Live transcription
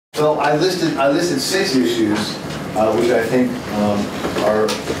So I listed 6 issues, which I think are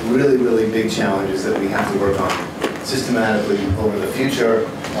really, really big challenges that we have to work on systematically over the future.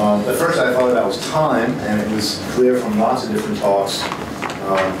 The first I thought about was time, and it was clear from lots of different talks,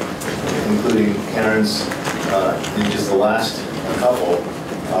 including Karen's in just the last couple,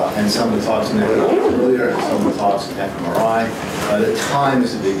 and some of the talks mentioned earlier, and some of the talks in fMRI, that time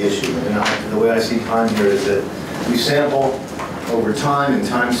is a big issue. And the way I see time here is that we sample over time in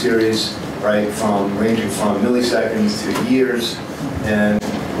time series, right, ranging from milliseconds to years, and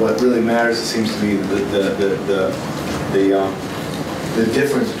what really matters, it seems to be, the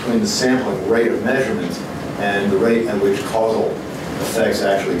difference between the sampling rate of measurement and the rate at which causal effects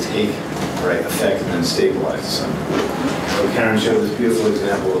actually take effect and then stabilize the sample. So Karen showed this beautiful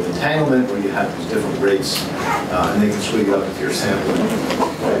example of entanglement where you have these different rates, and they can swing up if you're sampling.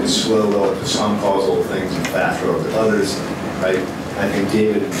 Right? It's slow relative to some causal things and fast relative to others. Right? I think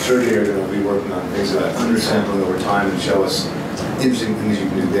David and Sergey are going to be working on things about undersampling over time and show us interesting things you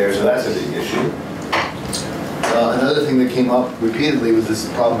can do there. So that's a big issue. Another thing that came up repeatedly was this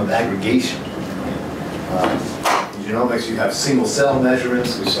problem of aggregation. In genomics, you have single cell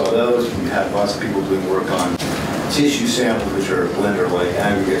measurements. We saw those. You have lots of people doing work on tissue samples, which are blender-like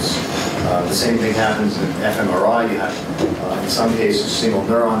aggregates. The same thing happens in fMRI. You have, in some cases, single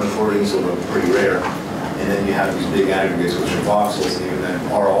neuron recordings, although pretty rare. And then you have these big aggregates, which are voxels, and even then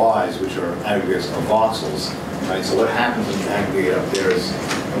ROIs, which are aggregates of voxels. Right? So what happens when you aggregate up there is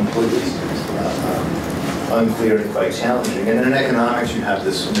completely unclear and quite challenging. And then in economics, you have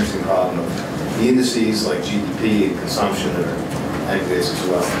this interesting problem of the indices like GDP and consumption that are aggregates as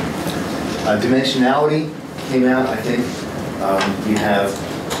well. Dimensionality came out, I think. We have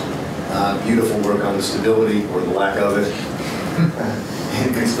beautiful work on the stability, or the lack of it, in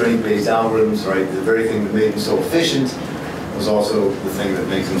constraint-based algorithms, right? The very thing that made them so efficient was also the thing that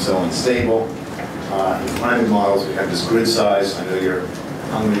makes them so unstable. In climate models, we have this grid size. I know you're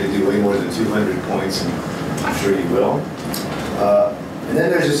hungry to do way more than 200 points, and I'm sure you will. And then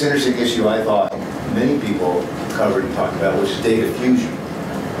there's this interesting issue I thought many people covered and talked about, which is data fusion.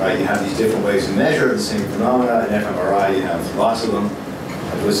 Right? You have these different ways to measure the same phenomena. In fMRI, you have lots of them.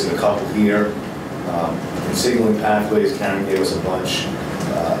 I've listed a couple here. In signaling pathways, Karen gave us a bunch.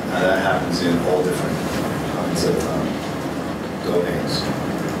 And that happens in all different kinds of domains.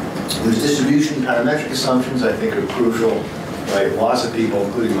 There's distribution parametric assumptions I think are crucial. Right? Lots of people,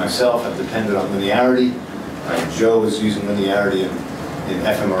 including myself, have depended on linearity. Right? Joe is using linearity in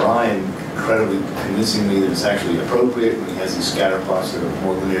fMRI and incredibly convincing me that it's actually appropriate when he has these scatter plots that are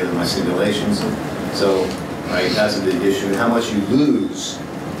more linear than my simulations. So, right, that's a big issue. And how much you lose,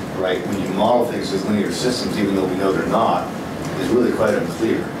 right, when you model things as linear systems, even though we know they're not, is really quite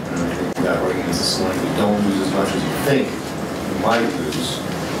unclear. And I think we got arguments this morning that you don't lose as much as you think you might lose,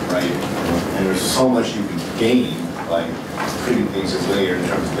 right? And there's so much you can gain by treating things as linear in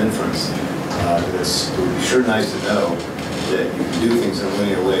terms of inference that it would be sure nice to know that you can do things in a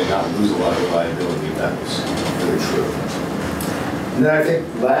linear way and not lose a lot of reliability if that was really true. And then I think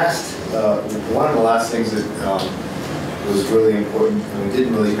one of the last things that was really important and we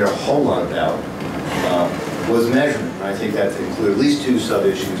didn't really hear a whole lot about was measurement. And I take that to include at least 2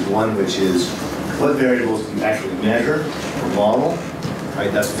 sub-issues. One, which is what variables do you actually measure or model?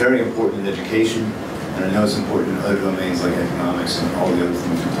 Right? That's very important in education. And I know it's important in other domains like economics and all the other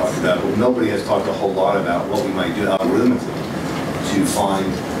things we talked about, but nobody has talked a whole lot about what we might do algorithmically to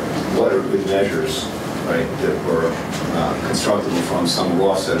find what are good measures, right, that were constructible from some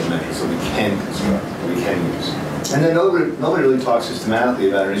raw set of measures that we can construct, that we can use. And then nobody really talks systematically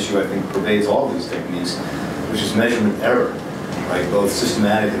about an issue I think pervades all of these techniques, which is measurement error, right, both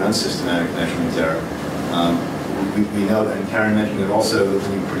systematic and unsystematic measurement error. We know that, and Karen mentioned it also, that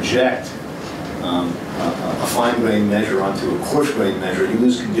when you project a fine-grained measure onto a coarse-grained measure, you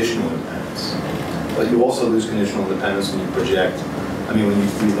lose conditional independence. But you also lose conditional independence when you project,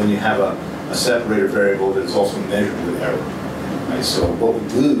 when you have a separator variable that is also measured with error. Right? So what we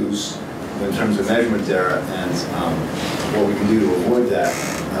lose in terms of measurement error and what we can do to avoid that,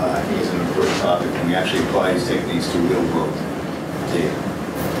 I think is an important topic when we actually apply these techniques to real-world data.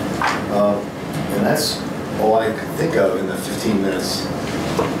 And that's all I could think of in the 15 minutes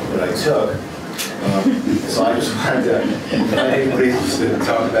that I took. So I just wanted to invite anybody else to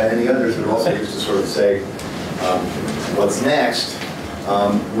talk about any others, but also just to sort of say what's next.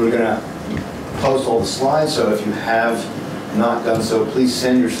 We're going to post all the slides, so if you have not done so, please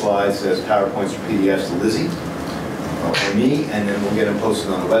send your slides as PowerPoints or PDFs to Lizzie or me, and then we'll get them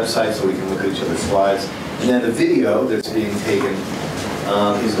posted on the website so we can look at each other's slides. And then the video that's being taken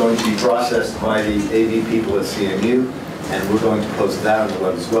is going to be processed by the AV people at CMU, and we're going to post that on the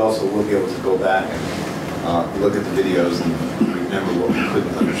web as well, so we'll be able to go back and look at the videos and remember what we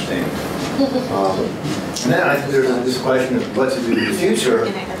couldn't understand. And then I think there's this question of what to do in the future.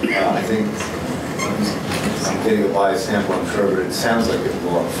 I think I'm getting a biased sample, I'm sure, but it sounds like it's a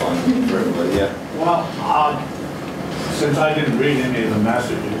lot of fun for everybody. Yeah. Well, since I didn't read any of the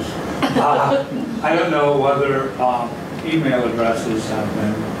messages, I don't know whether email addresses have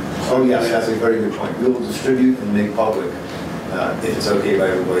been. Oh yes, that's a very good point. We will distribute and make public, if it's okay by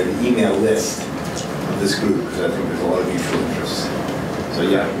everybody, the email list of this group, because I think there's a lot of mutual interests. So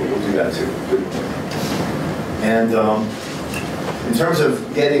yeah, we'll do that too. Good point. And in terms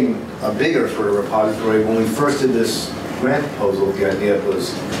of getting a bigger sort of repository, when we first did this grant proposal, the idea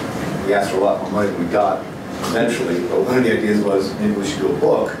was we asked for a lot more money than we got eventually, but one of the ideas was maybe we should do a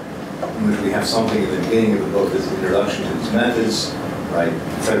book in which we have something in the beginning of the book that's an introduction to these methods, right?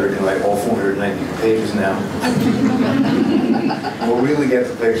 Frederick can write all 490 pages now. We'll really get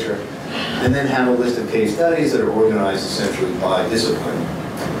the picture. And then have a list of case studies that are organized essentially by discipline,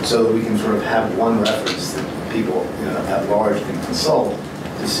 so that we can sort of have one reference that people at large can consult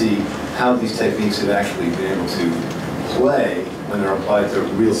to see how these techniques have actually been able to play when they're applied to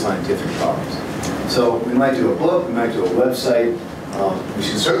real scientific problems. So we might do a book, we might do a website. We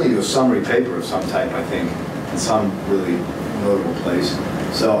should certainly do a summary paper of some type, I think, in some really notable place.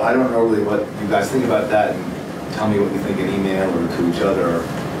 So I don't know really what you guys think about that, and tell me what you think in email or to each other. Or,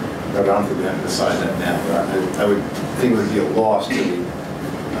 I don't think we have to decide that now, but I would think it would be a loss to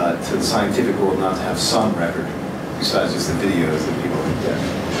the scientific world not to have some record besides just the videos that people can get.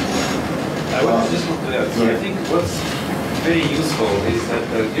 I would just want to add, I think what's very useful is that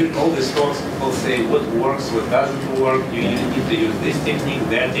during all these talks, people say what works, what doesn't work, you need to use this technique,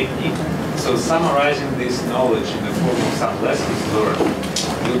 that technique. So summarizing this knowledge in the form of some lessons learned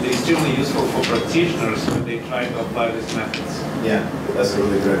will be extremely useful for practitioners when they try to apply these methods. Yeah, that's a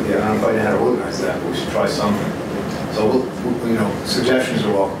really good idea. I don't quite know how to organize that, but we should try something. So, we'll suggestions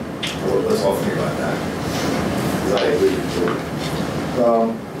are welcome. Let's all think about that. Because I agree with you.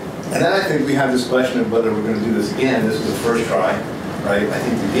 And then I think we have this question of whether we're going to do this again. This was the first try, right? I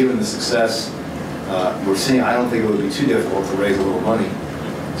think that given the success we're seeing, I don't think it would be too difficult to raise a little money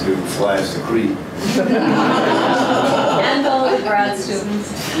to fly us to Crete. And all the grad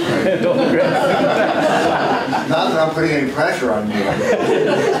students. Right. Not that I'm putting any pressure on you.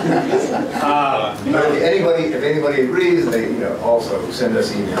 But if anybody agrees, they also send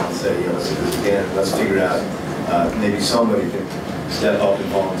us email and say, let's do this again, let's figure it out. Maybe somebody can step up and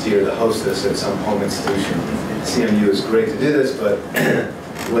volunteer to host this at some home institution. CMU is great to do this, but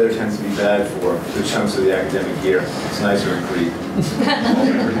the weather tends to be bad for good chunks of the academic year. It's nicer in Crete.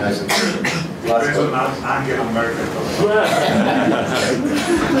 Nice and There's an Anglo-American.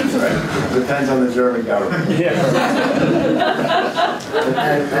 That's right. Depends on the German government. Yeah.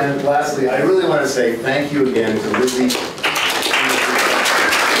 And lastly, I really want to say thank you again to Lizzie.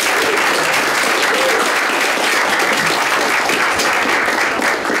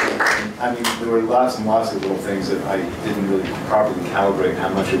 I mean, there were lots and lots of little things that I didn't really properly calibrate how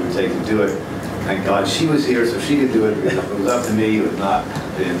much it would take to do it. Thank God she was here so she could do it, because if it was up to me, it would not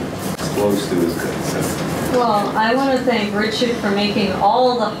have been close to as good. So. Well, I want to thank Richard for making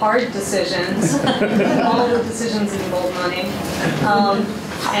all the hard decisions, all the decisions that involve money,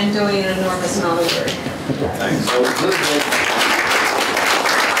 and doing an enormous amount of work. Thanks. So,